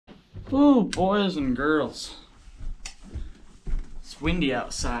Ooh, boys and girls. It's windy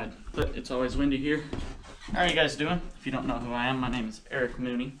outside, but it's always windy here. How are you guys doing? If you don't know who I am, my name is Eric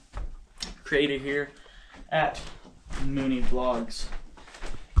Mooney, creator here at Mooney Vlogs.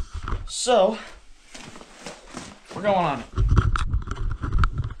 So, we're going on it.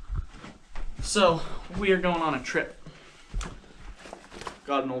 So, we are going on a trip.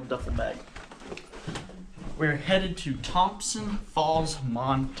 Got an old duffel bag. We're headed to Thompson Falls,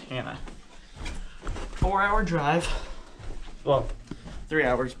 Montana. 4-hour drive. Well, 3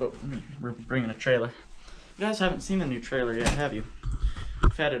 hours, but we're bringing a trailer. You guys haven't seen the new trailer yet, have you?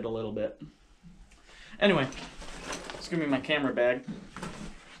 Fed it a little bit. Anyway, it's gonna be my camera bag.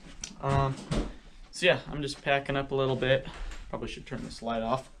 So yeah, I'm just packing up a little bit. Probably should turn this light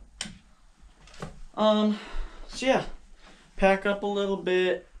off. So yeah, pack up a little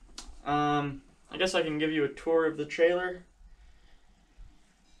bit. I guess I can give you a tour of the trailer.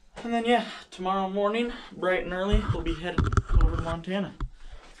 And then yeah, tomorrow morning, bright and early, we'll be headed over to Montana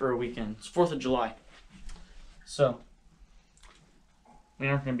for a weekend. It's 4th of July. So, we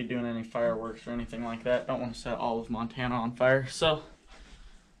aren't going to be doing any fireworks or anything like that. Don't want to set all of Montana on fire. So,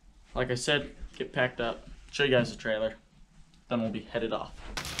 like I said, get packed up, show you guys the trailer, then we'll be headed off.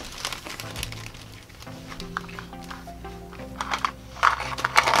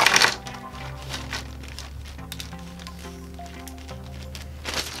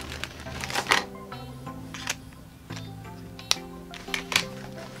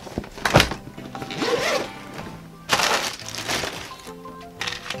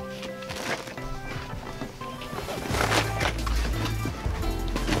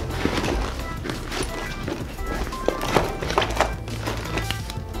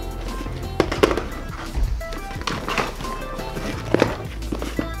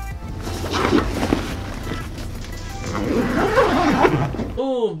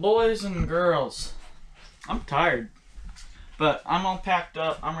 Ooh, boys and girls. I'm tired, but I'm all packed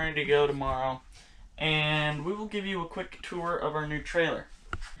up. I'm ready to go tomorrow, and we will give you a quick tour of our new trailer.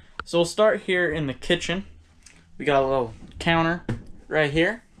 So we'll start here in the kitchen. We got a little counter right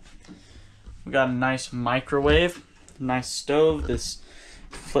here. We got a nice microwave, nice stove. This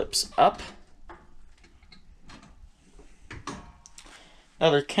flips up.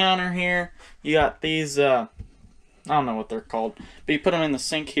 Another counter here. You got these, I don't know what they're called, but you put them in the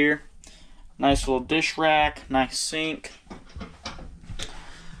sink here. Nice little dish rack, nice sink,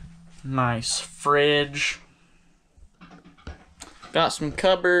 nice fridge. Got some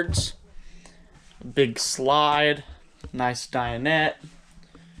cupboards, a big slide, nice dinette,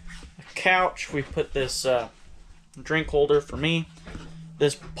 a couch. We put this drink holder for me.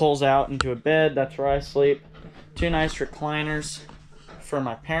 This pulls out into a bed, that's where I sleep. 2 nice recliners for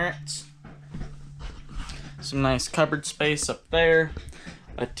my parents. Some nice cupboard space up there,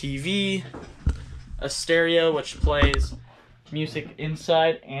 a TV, a stereo which plays music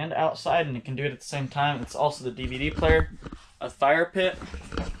inside and outside, and it can do it at the same time. It's also the DVD player, a fire pit.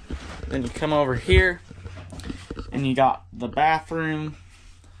 Then you come over here and you got the bathroom.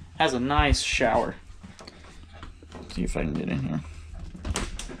 Has a nice shower. Let's see if I can get in here.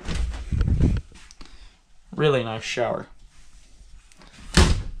 Really nice shower.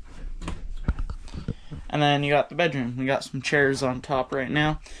 And then you got the bedroom. We got some chairs on top right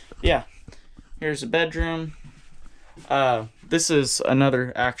now. Yeah, here's the bedroom. This is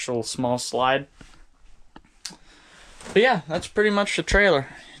another actual small slide. But yeah, that's pretty much the trailer.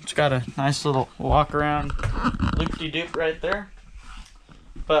 It's got a nice little walk around loop-de-doop right there.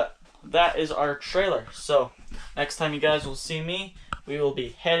 But that is our trailer. So next time you guys will see me, we will be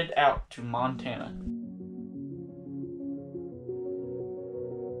headed out to Montana.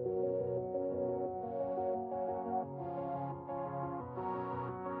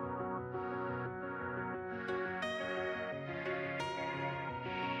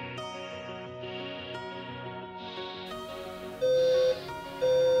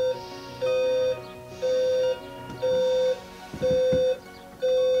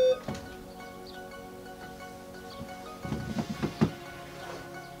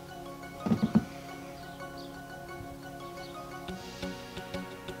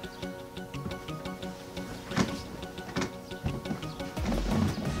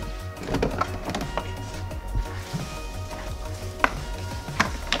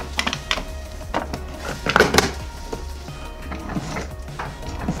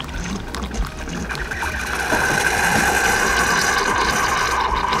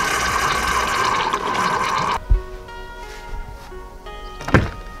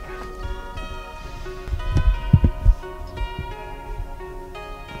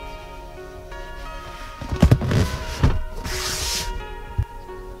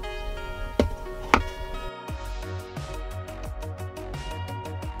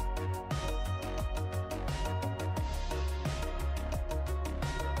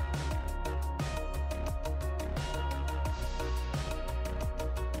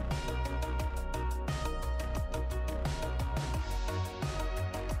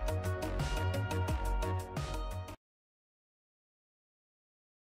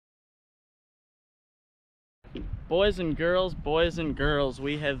 Boys and girls,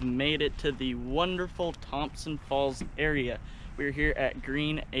 we have made it to the wonderful Thompson Falls area. We're here at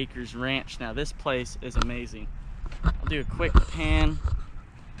Green Acres Ranch. Now this place is amazing. I'll do a quick pan,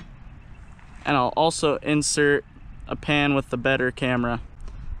 and I'll also insert a pan with the better camera.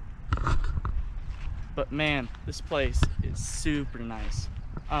 But man, this place is super nice.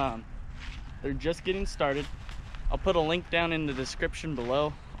 They're just getting started. I'll put a link down in the description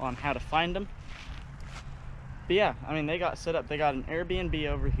below on how to find them. But yeah, I mean, they got set up. They got an Airbnb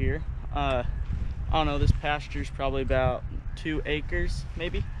over here. I don't know, this pasture's probably about 2 acres,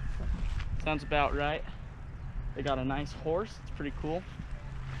 maybe. Sounds about right. They got a nice horse. It's pretty cool.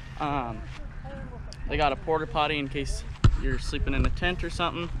 They got a porta potty in case you're sleeping in a tent or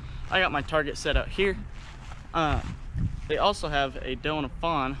something. I got my target set out here. They also have a doe and a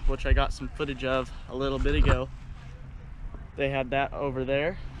fawn, which I got some footage of a little bit ago. They had that over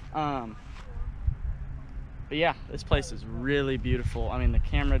there. But yeah, this place is really beautiful. I mean, the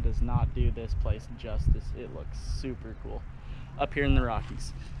camera does not do this place justice. It looks super cool up here in the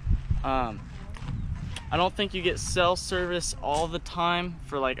Rockies. I don't think you get cell service all the time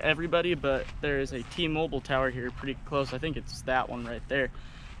for like everybody, but there is a T-Mobile tower here pretty close. I think it's that one right there.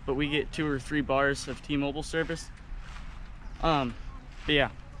 But we get 2 or 3 bars of T-Mobile service. But yeah,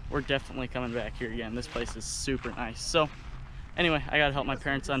 we're definitely coming back here again. This place is super nice. So anyway, I gotta help my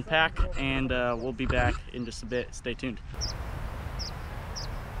parents unpack, and we'll be back in just a bit. Stay tuned.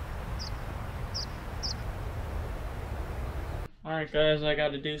 Alright guys, I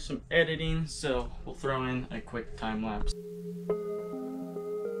gotta do some editing, so we'll throw in a quick time lapse.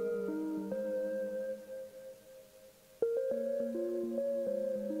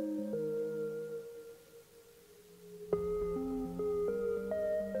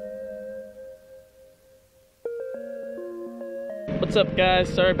 What's up guys?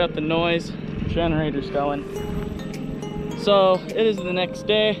 Sorry about the noise. Generator's going. So it is the next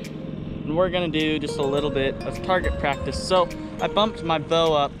day, and we're gonna do just a little bit of target practice. So I bumped my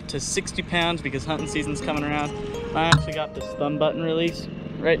bow up to 60 pounds because hunting season's coming around. I actually got this thumb button release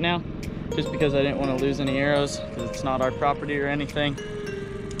right now, just because I didn't want to lose any arrows, because it's not our property or anything.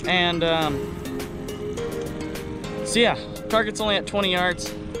 And so yeah, target's only at 20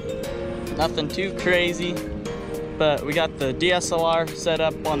 yards. Nothing too crazy. But we got the DSLR set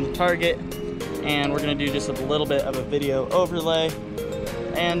up on the target, and we're gonna do just a little bit of a video overlay,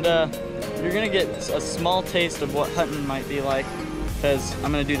 and you're gonna get a small taste of what hunting might be like, because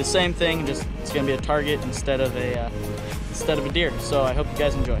I'm gonna do the same thing, just it's gonna be a target instead of a deer. So I hope you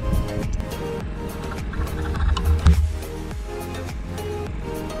guys enjoy.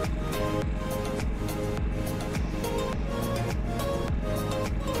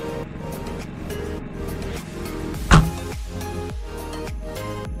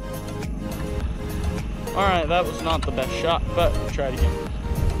 Alright, that was not the best shot, but we'll try it again.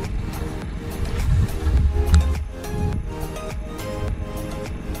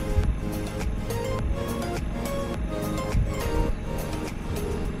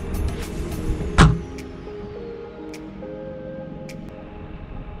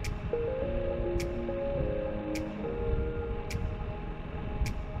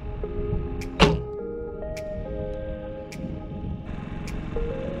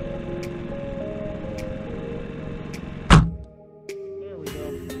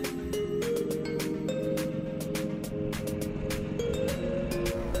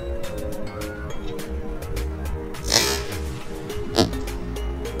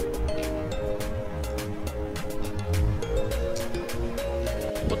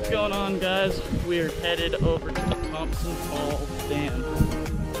 What's going on guys? We're headed over to the Thompson Falls Dam,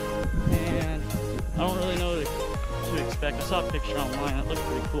 and I don't really know what to expect. I saw a picture online, it looked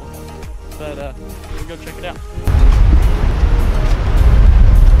pretty cool, but we'll go check it out.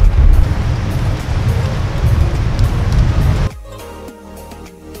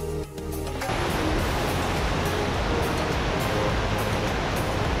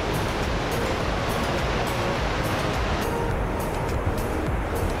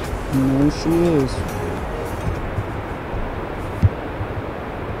 There she is.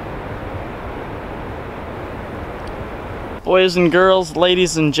 Boys and girls,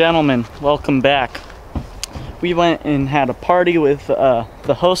 ladies and gentlemen, welcome back. We went and had a party with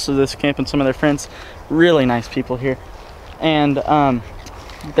the hosts of this camp and some of their friends. Really nice people here. And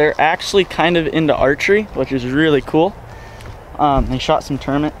they're actually kind of into archery, which is really cool. They shot some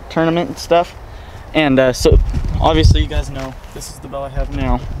tournament and stuff. And so obviously you guys know this is the bow I have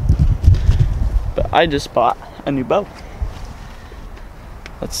now. But I just bought a new bow.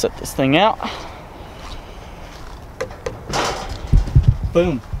 Let's set this thing out.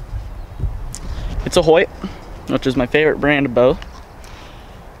 Boom. It's a Hoyt. which is my favorite brand of bow.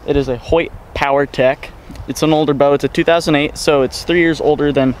 It is a Hoyt PowerTech. It's an older bow. It's a 2008, so it's 3 years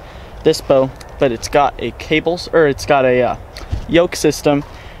older than this bow, but it's got a yoke system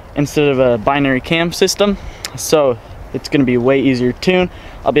instead of a binary cam system, so it's going to be way easier to tune.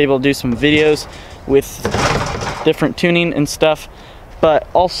 I'll be able to do some videos with different tuning and stuff, but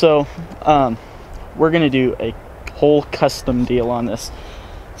also we're going to do a whole custom deal on this.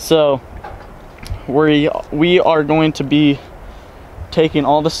 So we are going to be taking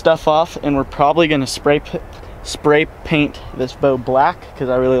all the stuff off, and we're probably going to spray paint this bow black because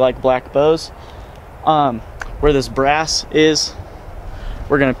I really like black bows. Where this brass is,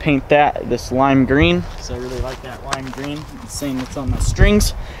 we're going to paint that this lime green because I really like that lime green, the same that's on my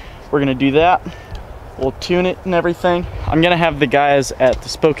strings. We're going to do that. We'll tune it and everything. I'm going to have the guys at the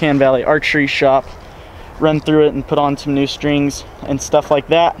Spokane Valley Archery Shop run through it and put on some new strings and stuff like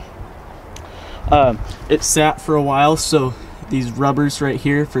that. It sat for a while, so these rubbers right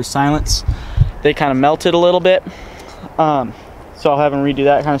here for silence, they kind of melted a little bit. So I'll have them redo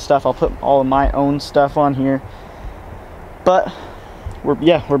that kind of stuff. I'll put all of my own stuff on here. But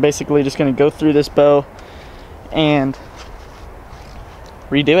we're basically just going to go through this bow and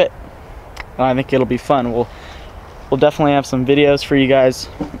redo it. And I think it'll be fun. We'll definitely have some videos for you guys,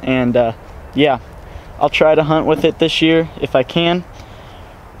 and yeah, I'll try to hunt with it this year if I can.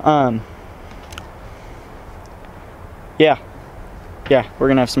 Yeah, we're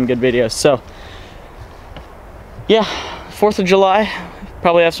gonna have some good videos. So yeah, 4th of July,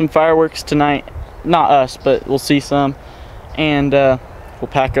 probably have some fireworks tonight. Not us, but we'll see some, and we'll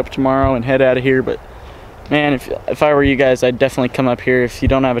pack up tomorrow and head out of here. But man, if I were you guys, I'd definitely come up here. If you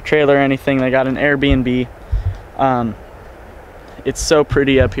don't have a trailer or anything, they got an Airbnb. It's so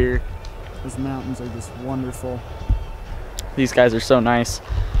pretty up here. Those mountains are just wonderful. These guys are so nice.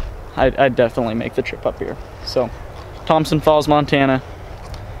 I'd definitely make the trip up here. So Thompson Falls, Montana.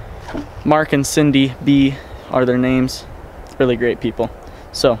 Mark and Cindy B are their names. Really great people.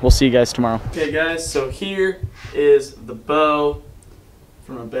 So we'll see you guys tomorrow. Okay guys, so here is the bow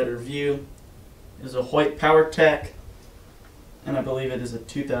from a better view. It is a Hoyt PowerTech, and I believe it is a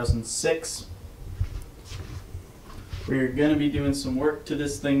 2006. We're going to be doing some work to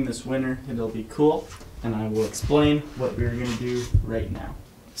this thing this winter. It'll be cool, and I will explain what we're going to do right now.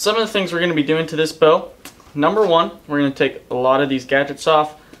 Some of the things we're going to be doing to this bow. Number one, we're going to take a lot of these gadgets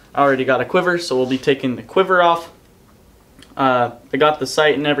off. I already got a quiver, so we'll be taking the quiver off. I got the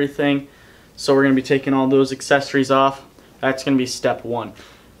sight and everything, so we're going to be taking all those accessories off. That's going to be step one.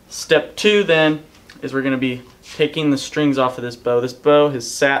 Step two then is we're going to be taking the strings off of this bow. This bow has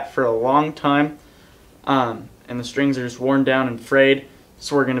sat for a long time, and the strings are just worn down and frayed,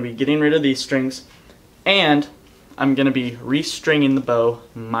 so we're going to be getting rid of these strings, and I'm going to be restringing the bow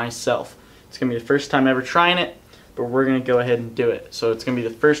myself. It's going to be the first time ever trying it, but we're going to go ahead and do it. So it's going to be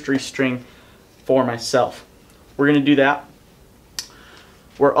the first restring for myself. We're going to do that.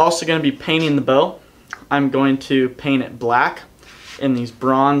 We're also going to be painting the bow. I'm going to paint it black in these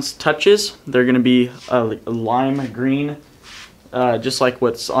bronze touches. They're going to be a lime green, just like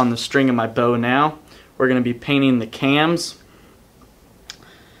what's on the string of my bow now. We're going to be painting the cams.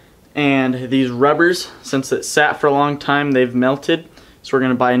 And these rubbers, since it sat for a long time, they've melted. So we're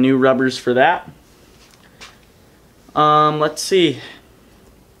going to buy new rubbers for that. Let's see.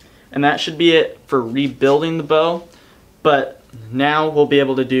 And that should be it for rebuilding the bow. But now we'll be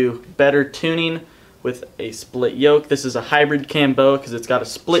able to do better tuning with a split yoke. This is a hybrid cam bow because it's got a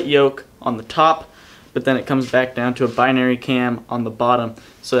split yoke on the top, but then it comes back down to a binary cam on the bottom.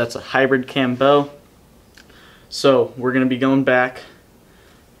 So that's a hybrid cam bow. So we're going to be going back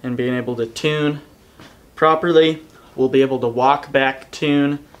and being able to tune properly. We'll be able to walk back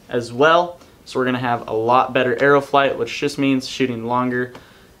tune as well. So we're going to have a lot better arrow flight, which just means shooting longer.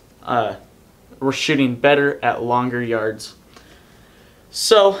 We're shooting better at longer yards.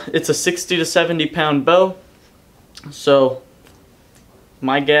 So it's a 60 to 70 pound bow. So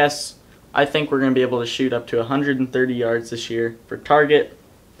my guess, I think we're going to be able to shoot up to 130 yards this year for target.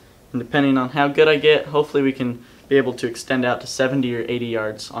 And depending on how good I get, hopefully we can be able to extend out to 70 or 80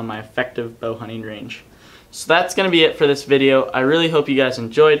 yards on my effective bow hunting range. So that's going to be it for this video. I really hope you guys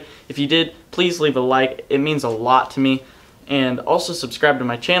enjoyed. If you did, please leave a like. It means a lot to me. And also subscribe to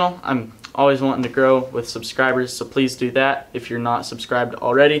my channel. I'm always wanting to grow with subscribers, so please do that if you're not subscribed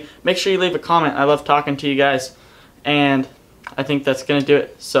already. Make sure you leave a comment. I love talking to you guys. And I think that's going to do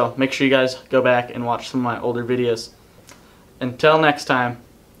it. So make sure you guys go back and watch some of my older videos. Until next time,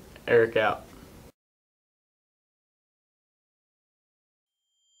 Eric out.